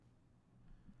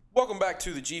Welcome back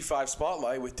to the G5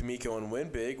 Spotlight with DAmico and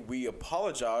Winbig. We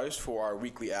apologize for our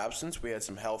weekly absence. We had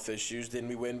some health issues, didn't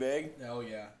we, Winbig? Oh,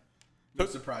 yeah. No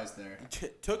surprise there.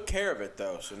 Took care of it,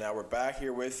 though, so now we're back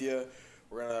here with you.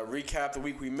 We're going to recap the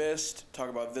week we missed, talk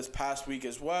about this past week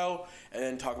as well, and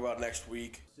then talk about next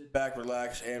week. Sit back,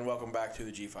 relax, and welcome back to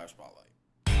the G5 Spotlight.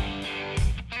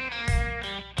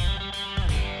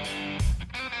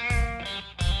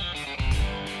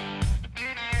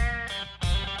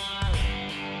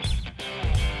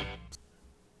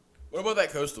 What about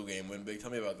that Coastal game, Winbig? Tell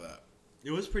me about that.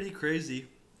 It was pretty crazy.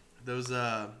 Those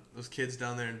kids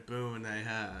down there in Boone,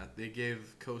 they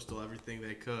gave Coastal everything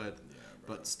they could,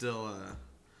 but still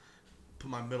put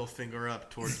my middle finger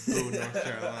up towards Boone, North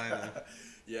Carolina.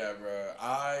 Yeah, bro.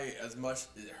 As much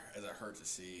as it hurt to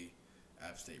see,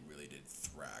 App State really did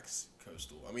thrax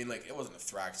Coastal. I mean, like, it wasn't a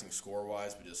thraxing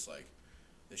score-wise, but just, like,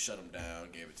 they shut them down,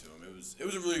 gave it to them. It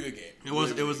was a really good game. It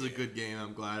was a good game.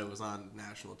 I'm glad it was on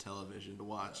national television to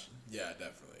watch. Yeah,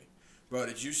 definitely. Bro,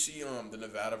 did you see the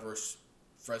Nevada versus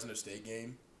Fresno State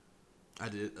game? I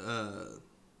did.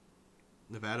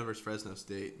 Nevada versus Fresno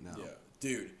State. No. Yeah,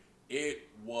 dude, it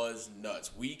was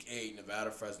nuts. Week 8,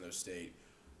 Nevada Fresno State.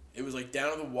 It was like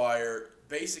down to the wire.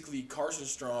 Basically, Carson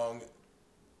Strong,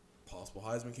 possible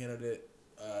Heisman candidate,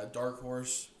 dark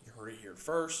horse. You heard it here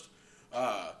first.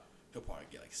 He'll probably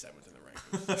get like 7th in the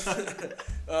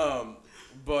rankings.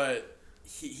 But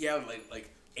he had like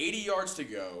 80 yards to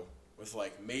go with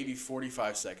like maybe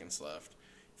 45 seconds left.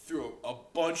 Threw a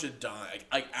bunch of dimes,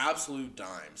 like absolute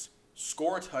dimes.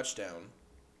 Score a touchdown.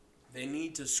 They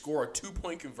need to score a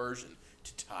 2-point conversion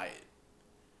to tie it.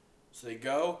 So they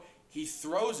go. He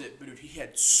throws it, but dude, he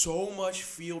had so much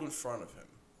field in front of him.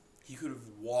 He could have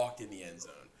walked in the end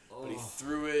zone. But he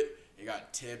threw it. It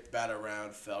got tipped, batted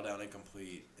around, fell down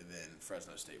incomplete, and then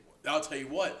Fresno State won. I'll tell you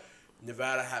what,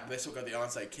 Nevada they still got the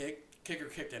onside kick. Kicker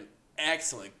kicked an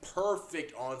excellent,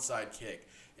 perfect onside kick,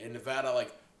 and Nevada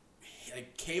like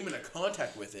came into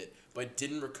contact with it, but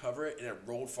didn't recover it, and it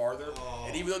rolled farther.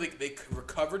 And even though they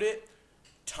recovered it,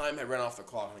 time had run off the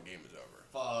clock and the game was over.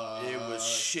 It was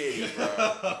shitty,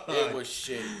 bro. It was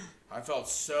shitty. I felt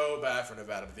so bad for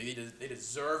Nevada, but they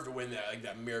deserved to win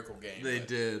that miracle game. They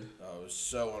did. It was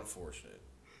so unfortunate.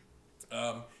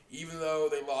 Even though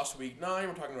they lost week 9,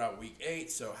 we're talking about week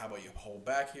 8. So how about you hold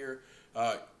back here?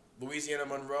 Louisiana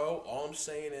Monroe. All I'm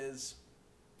saying is,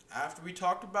 after we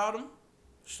talked about them,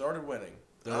 started winning.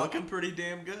 They're looking pretty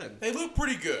damn good. They look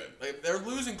pretty good. Like, they're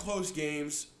losing close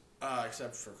games,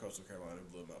 except for Coastal Carolina,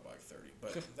 who blew them out by like 30.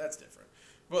 But that's different.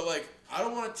 But like, I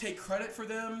don't want to take credit for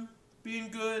them being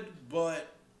good,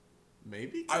 but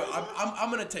maybe I'm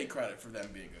gonna take credit for them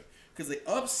being good because they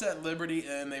upset Liberty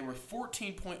and they were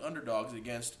 14-point underdogs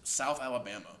against South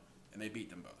Alabama and they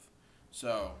beat them both.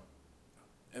 So,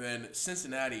 and then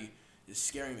Cincinnati is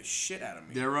scaring the shit out of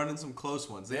me. They're running some close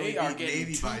ones. They are beat getting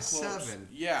Navy too by close. 7.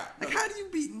 Yeah. Like, how do you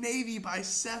beat Navy by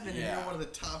 7 and Yeah. you're one of the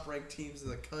top-ranked teams in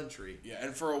the country? Yeah,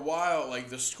 and for a while, like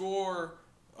the score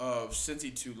of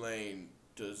Cincy Tulane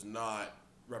does not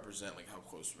represent like how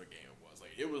close of a game it was.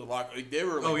 Like it was a lot. Like, they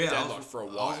were like deadlocked for a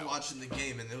while. I was watching the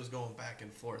game and it was going back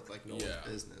and forth like no one's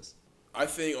business. I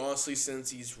think honestly,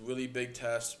 Cincy's really big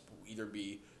test will either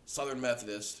be Southern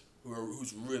Methodist,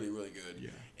 who's really really good,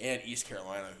 and East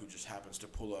Carolina, who just happens to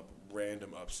pull up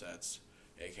random upsets,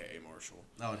 aka Marshall.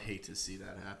 I would hate to see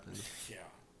that happen.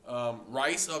 Yeah.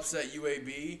 Rice upset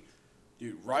UAB.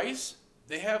 Dude, Rice,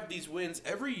 they have these wins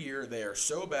every year. They are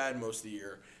so bad most of the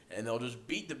year, and they'll just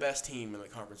beat the best team in the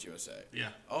Conference USA. Yeah.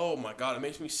 Oh my God, it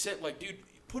makes me sick. Like, dude,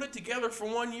 put it together for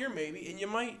 1 year maybe, and you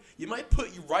might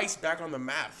put Rice back on the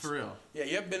map. For real. Yeah,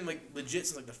 you haven't been like legit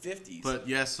since like the 50s. But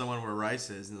yes, someone where Rice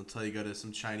is, and they'll tell you go to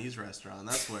some Chinese restaurant.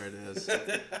 That's where it is.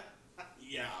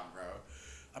 Yeah, bro.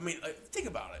 I mean, like, think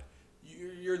about it.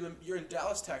 You're in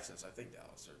Dallas, Texas. I think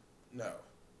Dallas or no.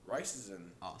 Rice is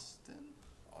in Austin.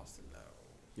 Austin, no.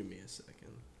 Give me a second.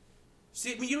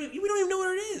 See, I mean, we don't even know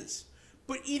where it is.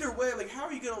 But either way, like, how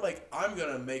are you gonna I'm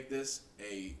gonna make this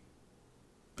a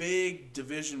big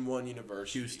Division I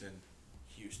university.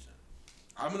 Houston.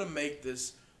 I'm gonna make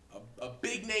this a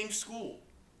big name school.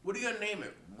 What are you gonna name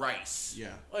it? Rice.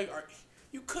 Yeah. Like,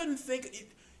 you couldn't think.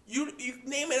 You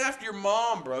name it after your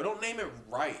mom, bro. Don't name it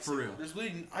Rice. For real. There's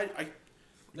really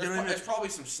there's probably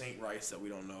some Saint Rice that we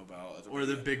don't know about. Or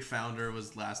the big founder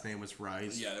last name was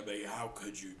Rice. Yeah, they'd be like, how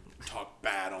could you talk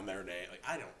bad on their name? Like,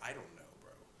 I don't know,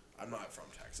 bro. I'm not from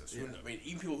Texas. Yeah. I mean,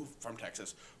 even people from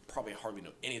Texas probably hardly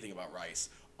know anything about Rice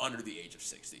under the age of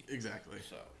 60. Exactly.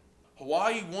 So,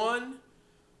 Hawaii won,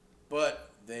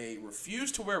 but they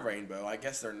refused to wear rainbow. I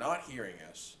guess they're not hearing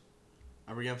us.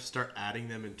 Are we gonna have to start adding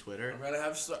them in Twitter? I'm gonna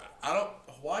have to.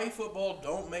 Hawaii football.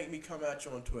 Don't make me come at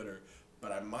you on Twitter,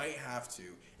 but I might have to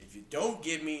if you don't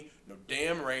give me no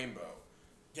damn rainbow.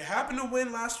 You happened to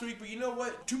win last week, but you know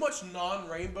what? Too much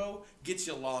non-rainbow gets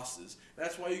you losses.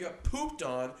 That's why you got pooped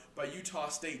on by Utah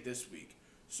State this week.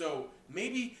 So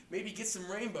maybe get some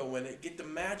rainbow in it. Get the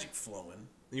magic flowing.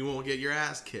 You won't get your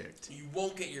ass kicked. You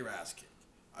won't get your ass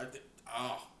kicked.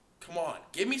 Come on.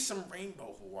 Give me some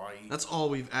rainbow, Hawaii. That's all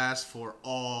we've asked for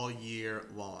all year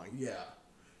long. Yeah.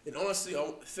 And honestly,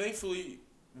 thankfully,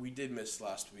 we did miss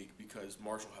last week because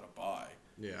Marshall had a bye.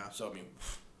 Yeah. So, I mean,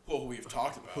 what we've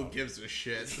talked about. Who gives a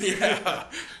shit? Yeah.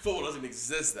 Football doesn't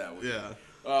exist that way. Yeah.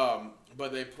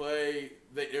 But they play.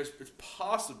 It's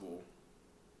possible.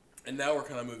 And now we're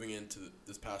kind of moving into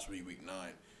this past week 9.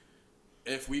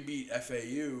 If we beat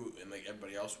FAU and like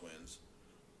everybody else wins,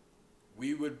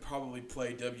 we would probably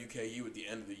play WKU at the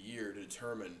end of the year to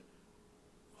determine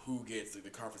who gets the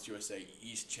Conference USA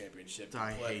East Championship.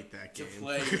 I hate that game. To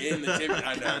play in the championship.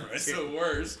 I know. It's the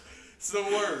worst. It's the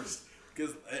worst.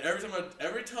 Because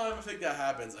every time I think that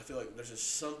happens, I feel like there's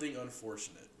just something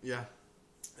unfortunate. Yeah.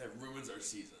 That ruins our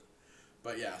season.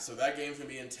 But yeah, so that game's going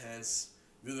to be intense.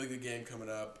 Really good game coming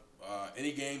up.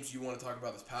 Any games you want to talk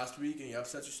about this past week? Any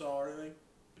upsets you saw or anything?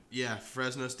 Yeah,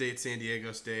 Fresno State, San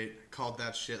Diego State. Called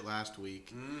that shit last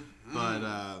week. Mm-hmm.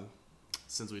 But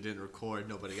since we didn't record,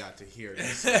 nobody got to hear it.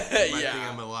 So you might think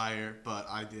I'm a liar, but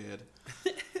I did.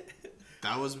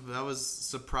 That was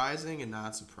surprising and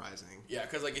not surprising. Yeah,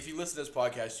 because like if you listen to this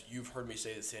podcast, you've heard me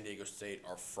say that San Diego State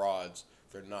are frauds.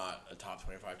 They're not a top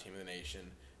 25 team in the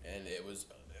nation, and it was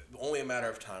only a matter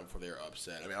of time before they were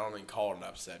upset. I mean, I don't even call it an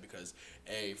upset because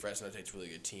A, Fresno State's a really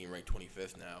good team, ranked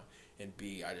 25th now, and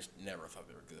B, I just never thought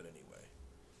they were good anyway.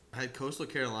 I had Coastal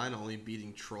Carolina only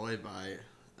beating Troy by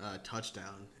a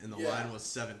touchdown, and the line was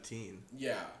 17.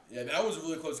 Yeah, that was a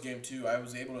really close game too. I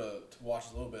was able to watch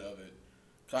a little bit of it.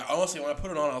 I honestly, when I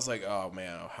put it on, I was like, oh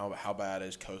man, how bad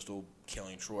is Coastal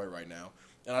killing Troy right now?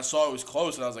 And I saw it was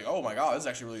close, and I was like, oh my god, this is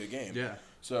actually a really good game. Yeah.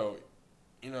 So,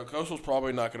 Coastal's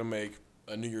probably not going to make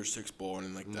a New Year's Six bowl or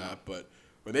anything like that, but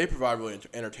they provide really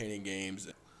entertaining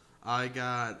games. I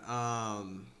got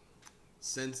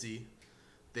Cincy.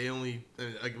 They only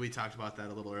like we talked about that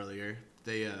a little earlier.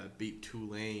 They beat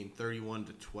Tulane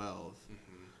 31-12,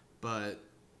 but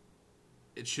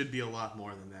it should be a lot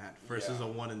more than that versus a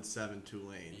 1-7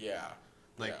 Tulane. Yeah,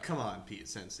 come on, Pete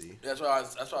Cincy. That's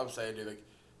what I'm saying, dude. Like,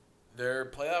 their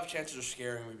playoff chances are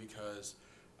scaring me because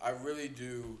I really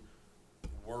do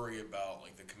worry about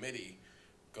like the committee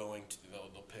going to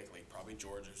they'll pick like probably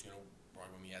Georgia's gonna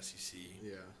win the SEC.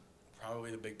 Yeah.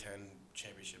 Probably the Big Ten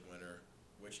championship winner,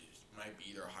 which might be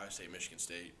either Ohio State, Michigan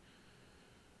State.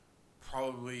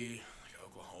 Probably like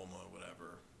Oklahoma,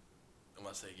 whatever,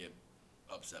 unless they get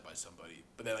upset by somebody.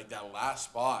 But then like that last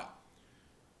spot,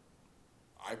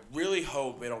 I really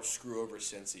hope they don't screw over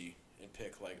Cincy and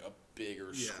pick like a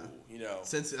bigger school.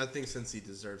 I think Cincy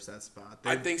deserves that spot.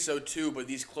 I think so too. But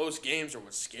these close games are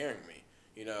what's scaring me.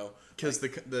 Because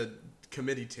the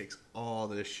committee takes all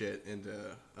this shit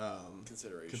into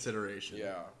consideration.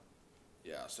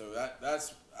 Yeah. So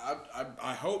that's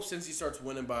I hope Cincy starts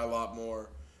winning by a lot more,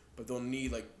 but they'll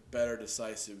need like better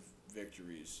decisive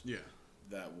victories. Yeah.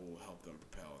 That will help them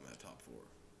propel in that top 4.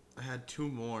 I had 2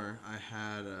 more. I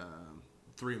had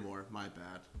 3 more. My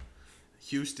bad.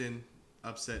 Houston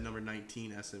upset number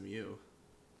 19 SMU.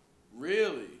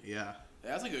 Really? Yeah.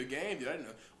 That's a good game, dude. I didn't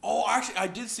know. Oh, actually, I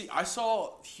did see.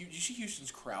 Did you see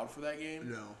Houston's crowd for that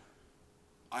game? No.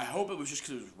 I hope it was just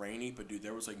because it was rainy, but dude,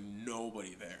 there was like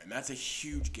nobody there, and that's a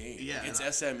huge game. Yeah. It's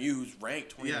SMU who's ranked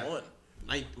 21.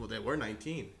 Yeah. Well, they were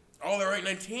 19. Oh, they're ranked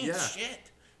 19. Yeah. Shit.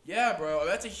 Yeah, bro,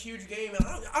 that's a huge game, and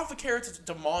I don't care if it's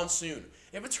a monsoon.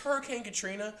 If it's Hurricane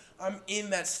Katrina, I'm in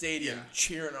that stadium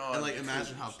cheering on. And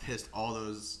imagine how pissed all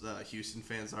those Houston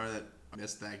fans are that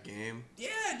missed that game. Yeah,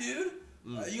 dude.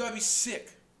 You gotta be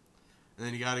sick. And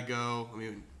then you gotta go. I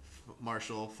mean,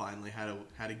 Marshall finally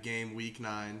had a game week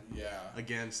 9. Yeah.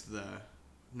 Against the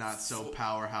not so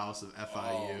powerhouse of FIU.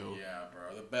 Oh yeah,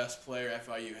 bro. The best player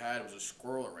FIU had was a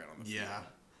squirrel that ran on the field. Yeah.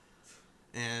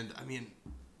 And I mean,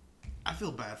 I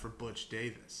feel bad for Butch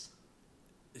Davis.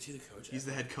 Is he the coach? He's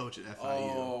the head coach at FIU.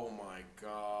 Oh my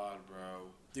god, bro.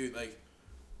 Dude,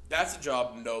 that's a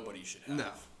job nobody should have. No.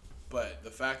 But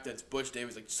the fact that Butch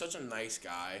Davis, such a nice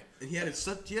guy. And he had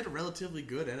a relatively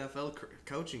good NFL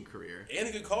coaching career. And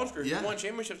a good college career. Yeah. He won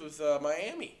championships with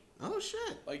Miami. Oh,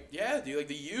 shit. Dude,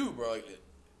 the U, bro.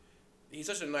 He's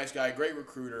such a nice guy, great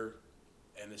recruiter.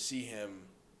 And to see him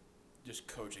just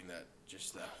coaching that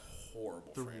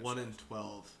horrible They're franchise.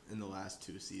 1-12 in the last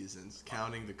 2 seasons,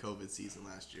 counting the COVID season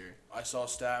last year. I saw a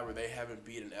stat where they haven't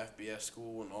beat an FBS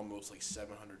school in almost like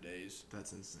 700 days.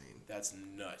 That's insane. That's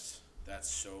nuts. That's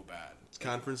so bad. It's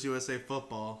Conference USA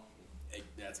football.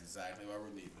 That's exactly why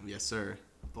we're leaving. Yes, sir.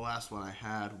 The last one I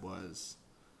had was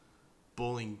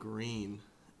Bowling Green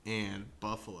and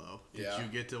Buffalo. Did you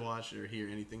get to watch or hear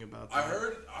anything about that?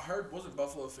 I heard. Wasn't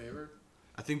Buffalo favored?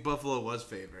 I think Buffalo was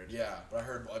favored. Yeah, but I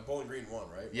heard Bowling Green won,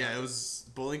 right? Yeah, it was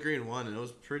Bowling Green won, and it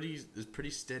was pretty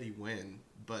steady win.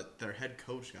 But their head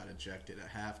coach got ejected at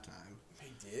halftime.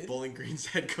 They did. Bowling Green's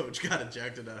head coach got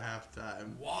ejected at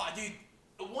halftime. Wow, dude.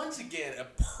 Once again, a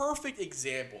perfect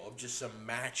example of just some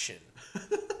MACtion.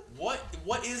 What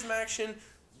is MACtion?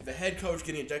 The head coach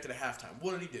getting ejected at halftime.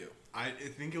 What did he do? I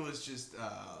think it was just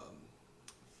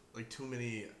like too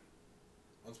many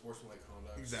Unsportsmanlike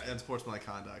conduct. exact unsportsmanlike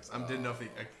conducts. I didn't know if I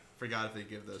forgot if they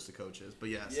give those to coaches, but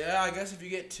yes. Yeah, I guess if you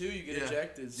get 2, you get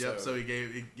ejected. Yep. So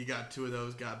he got 2 of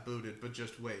those, got booted. But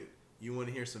just wait. You want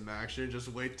to hear some action? Just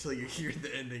wait till you hear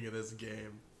the ending of this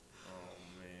game. Oh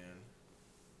man.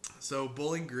 So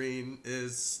Bowling Green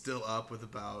is still up with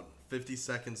about 50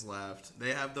 seconds left.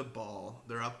 They have the ball.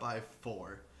 They're up by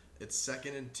 4. It's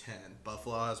 2nd and 10.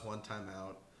 Buffalo has 1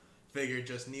 timeout. Figure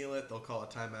just kneel it. They'll call a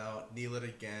timeout. Kneel it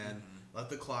again. Let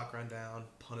the clock run down.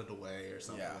 Punt it away or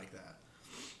something like that.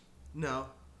 No,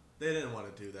 they didn't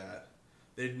want to do that.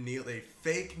 They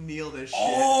fake kneel this shit.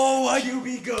 Oh,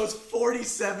 QB goes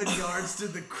 47 yards to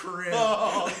the crib.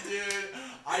 Oh, dude,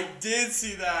 I did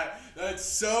see that. That's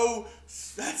so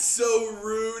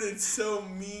rude and so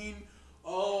mean.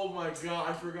 Oh my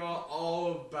god, I forgot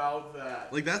all about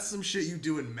that. Like, that's some shit you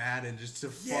do in Madden just to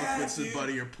fuck with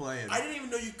somebody you're playing. I didn't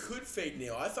even know you could fake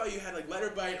kneel. I thought you had like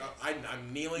letter bite.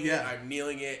 I'm kneeling I'm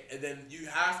kneeling it, and then you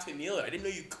have to kneel it. I didn't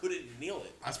know you couldn't kneel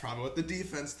it. That's probably what the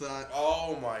defense thought.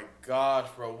 Oh my gosh,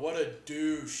 bro, what a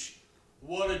douche!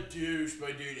 What a douche,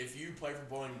 my dude. If you play for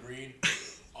Bowling Green,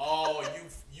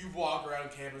 you walk around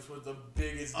campus with the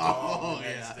biggest dog the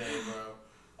next day, bro.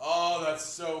 Oh, that's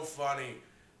so funny.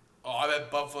 Oh, I bet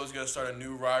Buffalo's gonna start a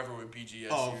new rivalry with BGSU.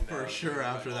 Oh, for sure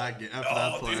after that game, after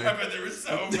that play. Dude, I bet they were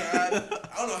so mad.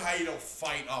 I don't know how you don't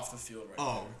fight off the field right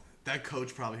now. Oh, that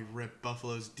coach probably ripped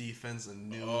Buffalo's defense a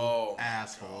new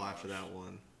asshole after that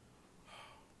one.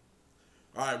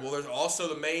 All right, well, there's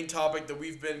also the main topic that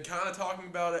we've been kind of talking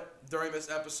about it during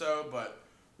this episode, but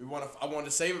I wanted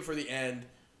to save it for the end.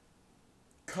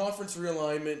 Conference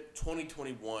realignment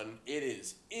 2021. It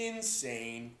is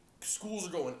insane. Schools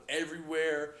are going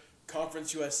everywhere.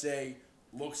 Conference USA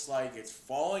looks like it's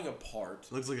falling apart.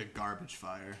 Looks like a garbage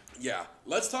fire. Yeah.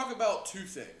 Let's talk about 2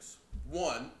 things.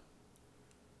 One,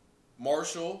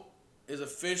 Marshall is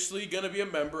officially going to be a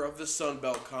member of the Sun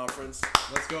Belt Conference.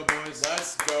 Let's go, boys.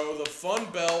 Let's go. The Fun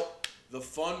Belt. The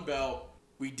Fun Belt.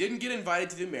 We didn't get invited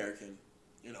to the American.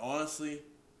 And honestly,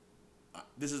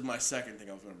 this is my second thing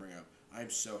I was going to bring up. I'm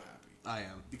so happy. I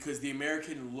am. Because the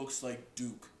American looks like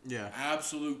Duke. Yeah.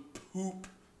 Absolute poop.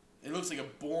 It looks like a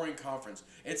boring conference.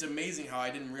 It's amazing how I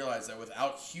didn't realize that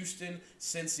without Houston,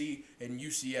 Cincy, and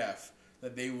UCF,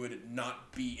 that they would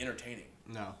not be entertaining.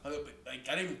 No. Like,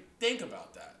 I didn't even think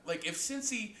about that. Like, if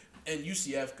Cincy and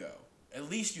UCF go, at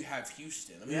least you have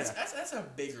Houston. I mean, that's a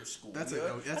bigger school. That's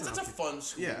a fun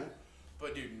school. Yeah.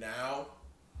 But, dude, now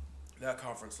that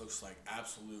conference looks like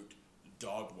absolute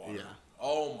dog water. Yeah.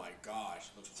 Oh, my gosh.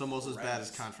 It's almost as bad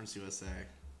as Conference USA.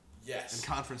 Yes. And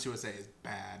Conference USA is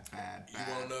bad. You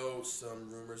want to know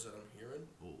some rumors that I'm hearing?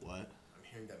 What? I'm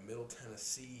hearing that Middle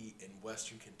Tennessee and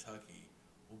Western Kentucky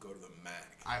will go to the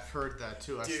MAC. I've heard that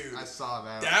too. Dude, I saw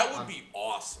that. That would be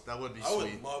awesome. That would be I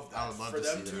sweet. would love that. I would love for to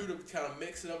them see two that. to kind of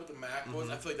mix it up with the MAC boys.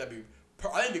 I feel like that'd be.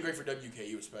 I think it'd be great for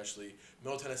WKU especially.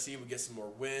 Middle Tennessee would get some more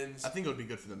wins. I think it would be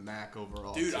good for the MAC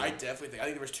overall. Dude, too. I definitely think. I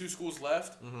think there was 2 schools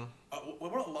left.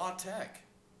 What about La Tech?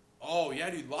 Oh yeah,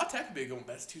 dude, La Tech would be going.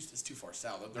 That's too far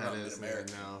south. They're not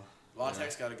Mid-American. La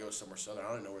Tech's got to go somewhere southern.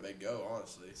 I don't know where they go,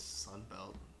 honestly. Sun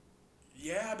Belt.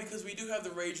 Yeah, because we do have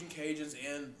the Raging Cajuns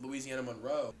and Louisiana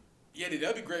Monroe. Yeah, dude,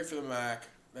 that'd be great for the MAC.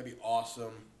 That'd be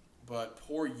awesome. But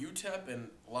poor UTEP and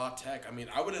La Tech. I mean,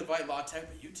 I would invite La Tech,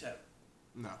 but UTEP,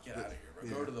 no, get out of here, bro.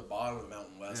 Go to the bottom of the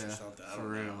Mountain West or something. I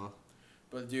don't know.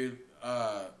 But dude,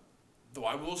 though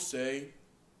I will say,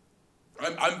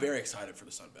 I'm very excited for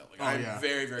the Sun Belt. Like, I'm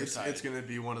very, very excited. It's going to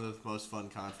be one of the most fun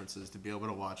conferences to be able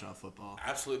to watch on football.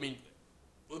 Absolutely. I mean,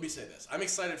 let me say this. I'm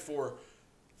excited for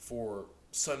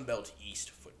Sun Belt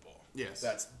East football. Yes.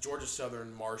 That's Georgia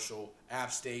Southern, Marshall,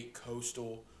 App State,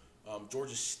 Coastal,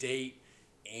 Georgia State,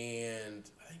 and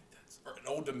I think that's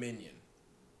Old Dominion.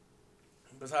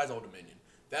 Besides Old Dominion.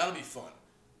 That'll be fun.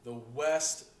 The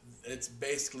West, it's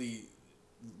basically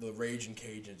the Raging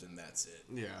Cajuns, and that's it.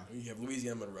 Yeah. You have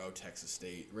Louisiana Monroe, Texas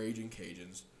State, Raging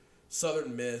Cajuns,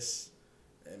 Southern Miss,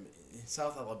 and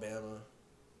South Alabama.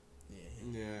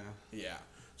 Yeah.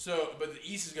 So, but the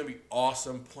East is going to be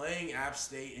awesome. Playing App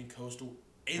State and Coastal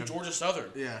and Georgia Southern.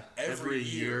 Yeah. Every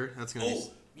year. That's going to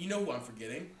be... You know who I'm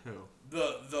forgetting? Who?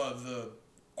 The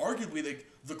arguably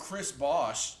the Chris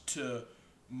Bosch to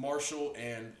Marshall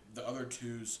and the other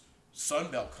two's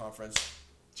Sun Belt Conference.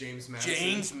 James Madison.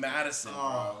 James Madison,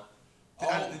 bro.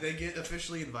 Did they get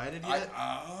officially invited yet?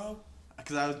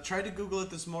 Because I tried to Google it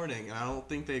this morning, and I don't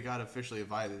think they got officially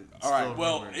invited. All right,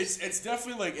 well, it's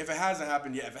definitely like, if it hasn't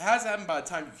happened yet, if it hasn't happened by the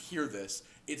time you hear this,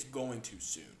 it's going to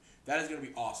soon. That is going to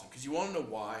be awesome. Because you want to know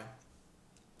why?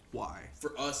 Why?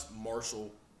 For us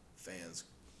Marshall fans,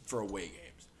 for away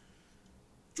games.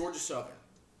 Georgia Southern,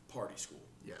 party school.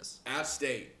 Yes. App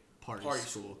State, Party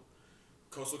school.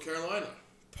 Coastal Carolina,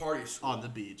 party school. On the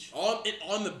beach.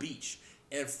 On the beach.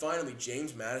 And finally,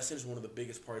 James Madison is one of the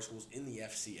biggest party schools in the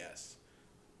FCS.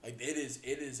 Like, it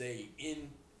is a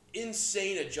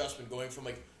insane adjustment going from,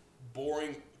 like,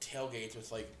 boring tailgates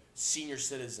with, like, senior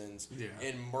citizens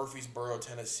in Murfreesboro,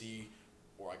 Tennessee,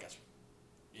 or I guess,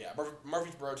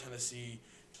 Murfreesboro, Tennessee,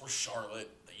 or Charlotte.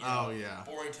 You know,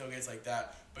 boring tailgates like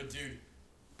that. But, dude,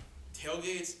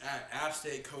 tailgates at App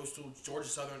State, Coastal, Georgia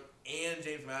Southern, and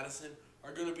James Madison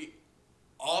are going to be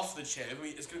off the chain. I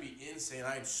mean, it's going to be insane.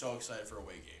 I am so excited for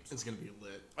away games. It's going to be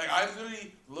lit. Like, I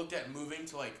literally looked at moving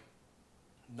to, like,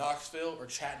 Knoxville or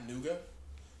Chattanooga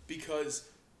because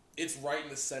it's right in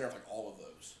the center of, like, all of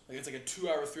those. Like, it's like a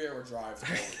 2-hour, 3-hour drive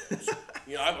to all of those.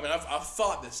 You know, I've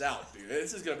thought this out, dude.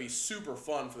 This is going to be super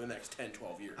fun for the next 10,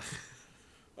 12 years.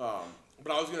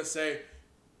 But I was going to say,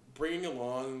 bringing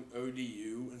along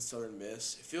ODU and Southern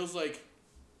Miss, it feels like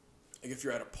if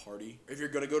you're at a party, if you're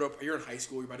going to you're in high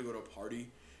school, you're about to go to a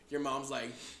party, your mom's like,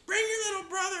 bring your little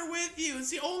brother with you. It's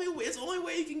the only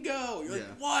way you can go. You're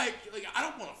like, what? You're like, I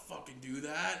don't want to fucking do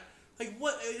that. Like,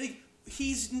 what? Like,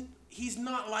 he's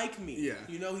not like me. Yeah.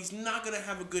 You know, he's not going to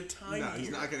have a good time here. No, he's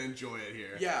not going to enjoy it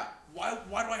here. Yeah. Why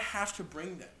do I have to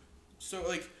bring them? So,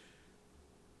 like,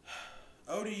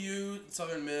 ODU,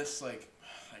 Southern Miss, like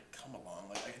come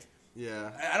along.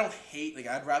 I don't hate, like,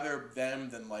 I'd rather them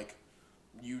than, like,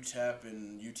 UTEP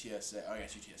and UTSA. I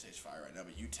guess UTSA's fire right now,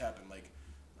 but UTEP and, like,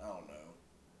 I don't know,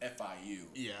 FIU.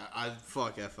 Yeah,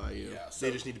 fuck FIU. Yeah, so,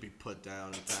 they just need to be put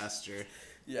down faster.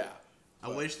 Yeah. I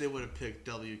wish they would have picked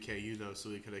WKU, though, so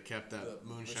we could have kept that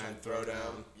moonshine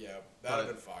throwdown. Yeah, that would have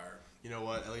been fire. You know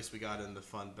what? At least we got in the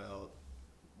Fun Belt.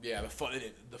 Yeah,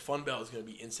 the Fun Belt is going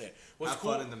to be insane. Have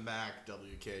fun in the MAC,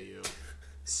 WKU.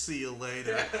 See you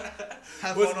later.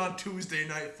 Have fun on Tuesday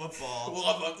Night Football. Well,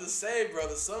 I'm about to say, bro,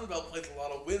 the Sun Belt plays a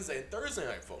lot of Wednesday and Thursday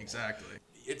Night Football. Exactly.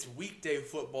 It's weekday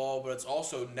football, but it's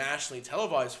also nationally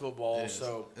televised football.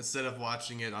 So instead of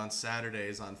watching it on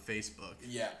Saturdays on Facebook.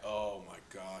 Yeah. Oh my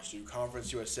gosh, dude.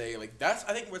 Conference USA, like, that's,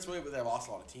 I think what's really where they lost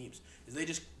a lot of teams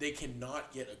is they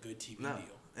cannot get a good TV deal.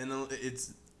 And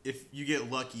it's if you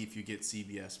get lucky if you get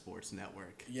CBS Sports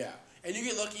Network. Yeah, and you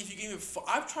get lucky if you can even.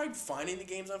 I've tried finding the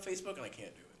games on Facebook and I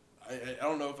can't do it. I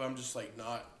don't know if I'm just, like,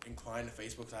 not inclined to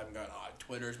Facebook because I haven't got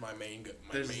Twitter's my main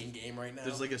game right now.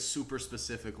 There's, like, a super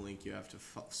specific link you have to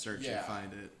search and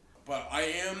find it. But I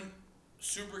am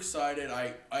super excited.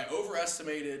 I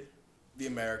overestimated the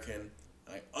American.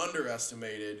 I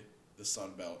underestimated the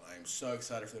Sun Belt. I am so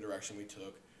excited for the direction we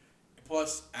took.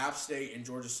 Plus, App State and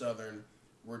Georgia Southern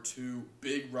were two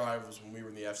big rivals when we were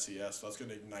in the FCS, so that's going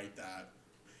to ignite that.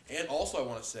 And also, I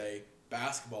want to say,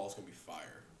 basketball is going to be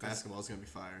fire. Basketball is going to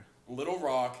be fire. Little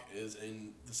Rock is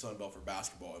in the Sun Belt for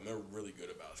basketball, and they're really good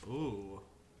at basketball. Ooh.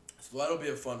 So that'll be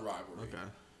a fun rivalry. Okay.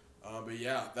 But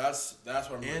yeah, that's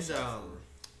what I'm really excited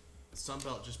for. Sun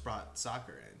Belt just brought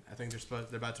soccer in. I think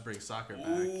they're about to bring soccer back.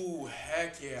 Ooh,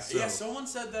 heck yeah. Yeah, someone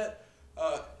said that.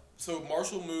 So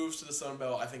Marshall moves to the Sun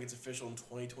Belt. I think it's official in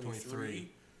 2023.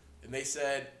 And they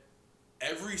said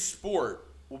every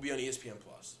sport will be on ESPN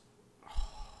Plus.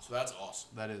 So that's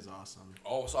awesome. That is awesome.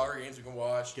 All soccer games we can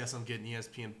watch. Guess I'm getting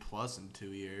ESPN Plus in 2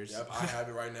 years. Yep, I have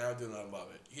it right now, dude, and I love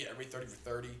it. You get every 30 for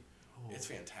 30. Oh. It's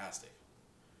fantastic.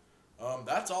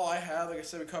 That's all I have. Like I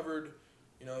said, we covered,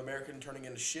 American turning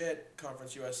into shit,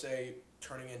 Conference USA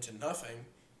turning into nothing,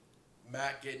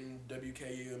 MAC getting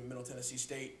WKU and Middle Tennessee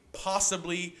State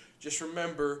possibly. Just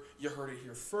remember, you heard it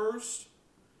here first.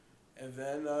 And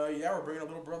then, we're bringing our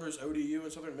little brothers ODU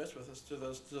and Southern Miss with us to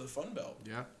the Fun Belt.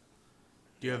 Yeah.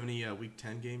 Do you have any Week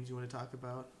 10 games you want to talk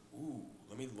about? Ooh,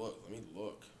 let me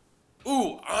look.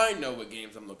 Ooh, I know what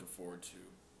games I'm looking forward to.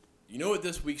 You know what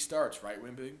this week starts, right,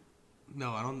 Winbig?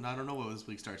 No, I don't know what this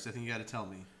week starts. I think you got to tell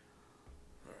me.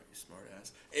 All right, you smart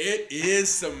ass. It is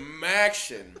some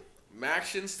MACtion.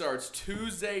 MACtion starts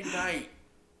Tuesday night.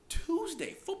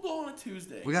 Tuesday. Football on a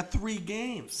Tuesday. We got 3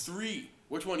 games. 3.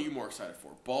 Which one are you more excited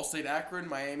for? Ball State Akron,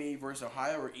 Miami versus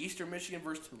Ohio, or Eastern Michigan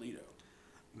versus Toledo?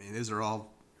 Man, these are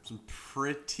all some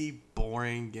pretty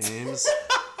boring games.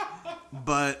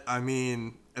 But, I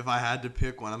mean, if I had to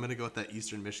pick one, I'm going to go with that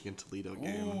Eastern Michigan-Toledo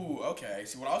game. Ooh, okay.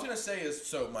 See, what I was going to say is,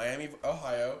 so Miami,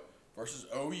 Ohio versus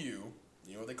OU.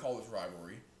 You know what they call this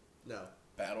rivalry? No.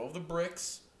 Battle of the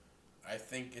Bricks. I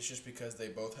think it's just because they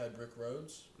both had brick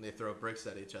roads. And they throw bricks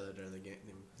at each other during the game.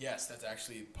 Yes, that's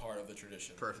actually part of the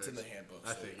tradition. Perfect. It's in the handbook,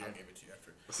 so I'll give it to you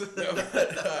after. No,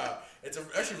 but, it's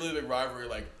actually a really big rivalry.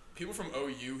 Like, people from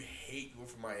OU hate people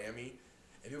from Miami,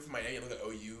 and people from Miami look at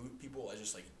OU people as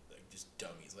just just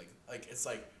dummies. Like it's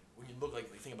like when you look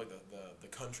think of the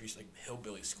country's like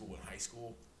hillbilly school in high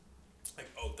school.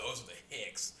 Like, oh, those are the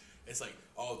hicks. It's like,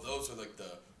 oh, those are like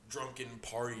the drunken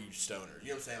party stoners. You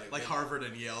know what I'm saying? Like Harvard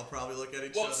and Yale probably look at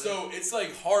each other. Well, so it's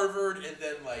like Harvard and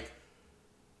then like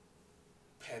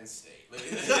Penn State. Like,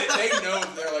 they know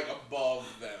they're like above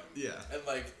them. Yeah. And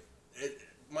like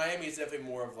Miami is definitely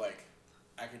more of like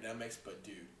academics, but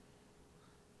dude,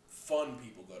 fun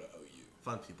people go to OU.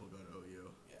 Fun people go to OU.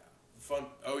 Yeah. Fun.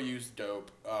 OU's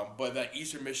dope. But that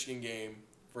Eastern Michigan game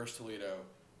versus Toledo,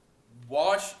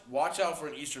 watch out for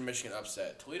an Eastern Michigan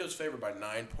upset. Toledo's favored by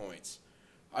 9 points.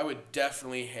 I would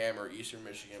definitely hammer Eastern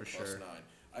Michigan For plus sure. 9.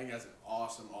 I think that's an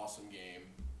awesome, awesome game.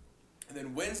 And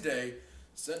then Wednesday,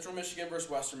 Central Michigan versus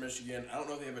Western Michigan. I don't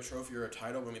know if they have a trophy or a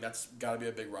title, but I mean, that's got to be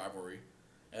a big rivalry.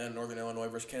 And then Northern Illinois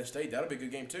versus Kent State. That'll be a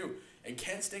good game, too. And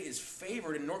Kent State is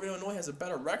favored, and Northern Illinois has a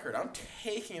better record. I'm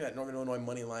taking that Northern Illinois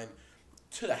money line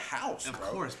to the house, Of bro.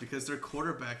 course, because their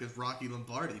quarterback is Rocky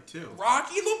Lombardi, too.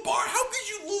 Rocky Lombardi, how could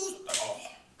you lose? Oh,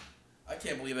 I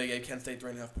can't believe they gave Kent State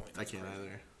 3.5 points. I That's can't crazy.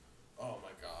 either. Oh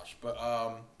my gosh! But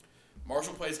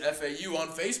Marshall plays FAU on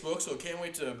Facebook, so can't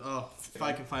wait to. Oh, if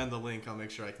I can find the link, I'll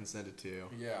make sure I can send it to you.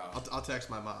 Yeah. I'll text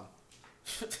my mom.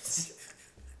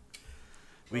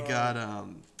 We got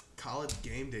college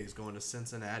game days going to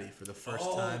Cincinnati for the first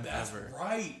time that's ever.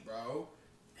 right, bro.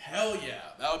 Hell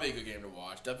yeah, that'll be a good game to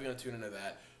watch. Definitely gonna tune into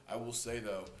that. I will say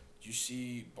though, did you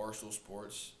see Barstool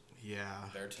Sports? Yeah.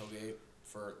 Their tailgate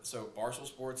so Barstool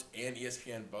Sports and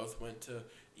ESPN both went to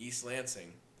East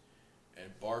Lansing,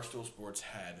 and Barstool Sports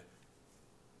had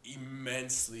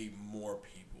immensely more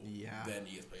people than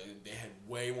ESPN. They had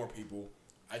way more people.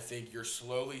 I think you're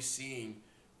slowly seeing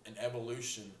an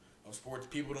evolution of sports.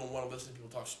 People don't want to listen to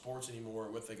people talk sports anymore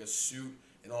with like a suit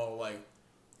and all like,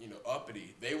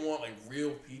 uppity. They want like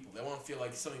real people. They want to feel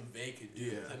like something they could do.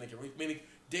 Yeah.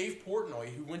 Dave Portnoy,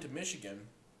 who went to Michigan,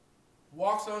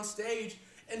 walks on stage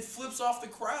and flips off the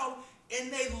crowd,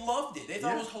 and they loved it. They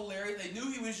thought it was hilarious. They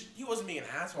knew he wasn't being an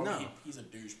asshole. No. I mean, he's a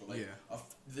douche, but like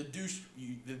the douche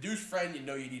friend you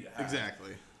need to have.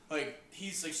 Exactly. Like he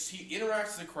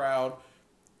interacts with the crowd.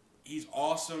 He's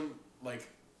awesome. Like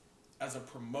as a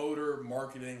promoter,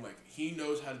 marketing. Like he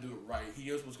knows how to do it right. He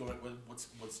knows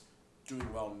what's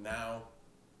doing well now.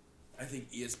 I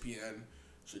think ESPN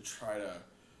should try to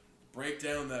break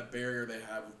down that barrier they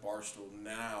have with Barstool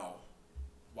now,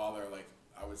 while they're like,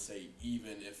 I would say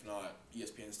even if not,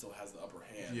 ESPN still has the upper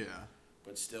hand. Yeah.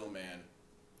 But still, man,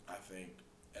 I think,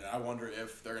 and I wonder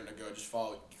if they're gonna go just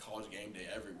follow College Game Day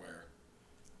everywhere.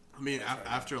 I mean,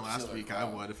 after last week, I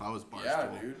would if I was Barstool. Yeah,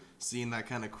 dude. Seeing that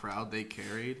kind of crowd they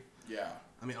carried. Yeah.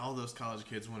 I mean, all those college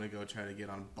kids want to go try to get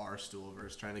on Barstool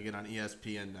versus trying to get on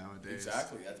ESPN nowadays.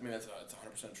 Exactly. That's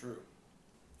 100% true.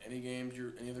 Any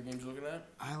other games you're looking at?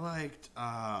 I liked.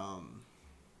 I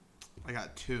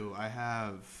got 2. I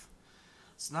have.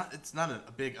 It's not a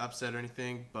big upset or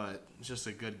anything, but it's just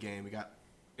a good game. We got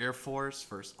Air Force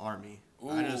versus Army.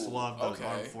 I just love those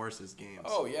Armed Forces games.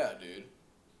 Oh yeah, dude.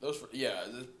 This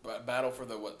battle for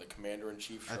the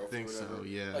Commander-in-Chief trophy. I think or whatever. so.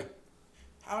 Yeah. Like,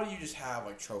 how do you just have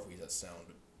like trophies that sound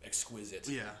exquisite?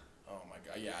 Yeah. Oh my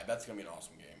god, yeah, that's gonna be an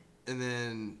awesome game. And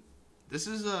then this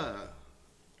is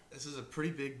a pretty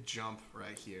big jump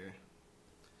right here.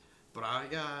 But I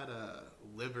got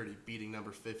Liberty beating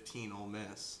number 15 Ole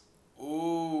Miss.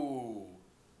 Ooh,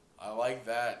 I like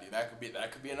that, dude. That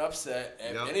could be an upset.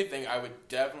 And if anything, I would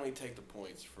definitely take the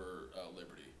points for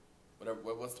Liberty. What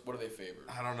are they favored?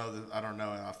 I don't know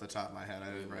off the top of my head. I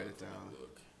didn't write it down.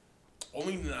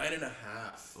 Only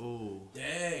 9.5. Ooh.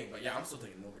 Dang, but yeah, I'm still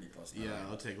taking Liberty plus 9. Yeah,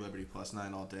 I'll take Liberty plus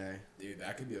 9 all day. Dude,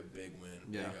 that could be a big win.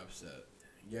 Yeah. Big upset.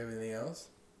 You have anything else?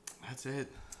 That's it.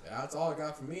 Yeah, that's all I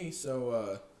got for me.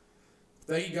 So,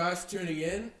 thank you guys for tuning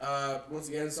in. Once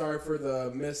again, sorry for the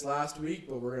miss last week,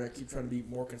 but we're going to keep trying to be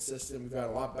more consistent. We've gotten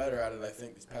a lot better at it, I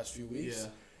think, these past few weeks.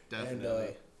 Yeah,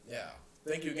 definitely. And,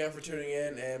 thank you again for tuning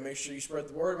in, and make sure you spread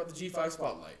the word about the G5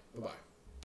 Spotlight. Bye-bye.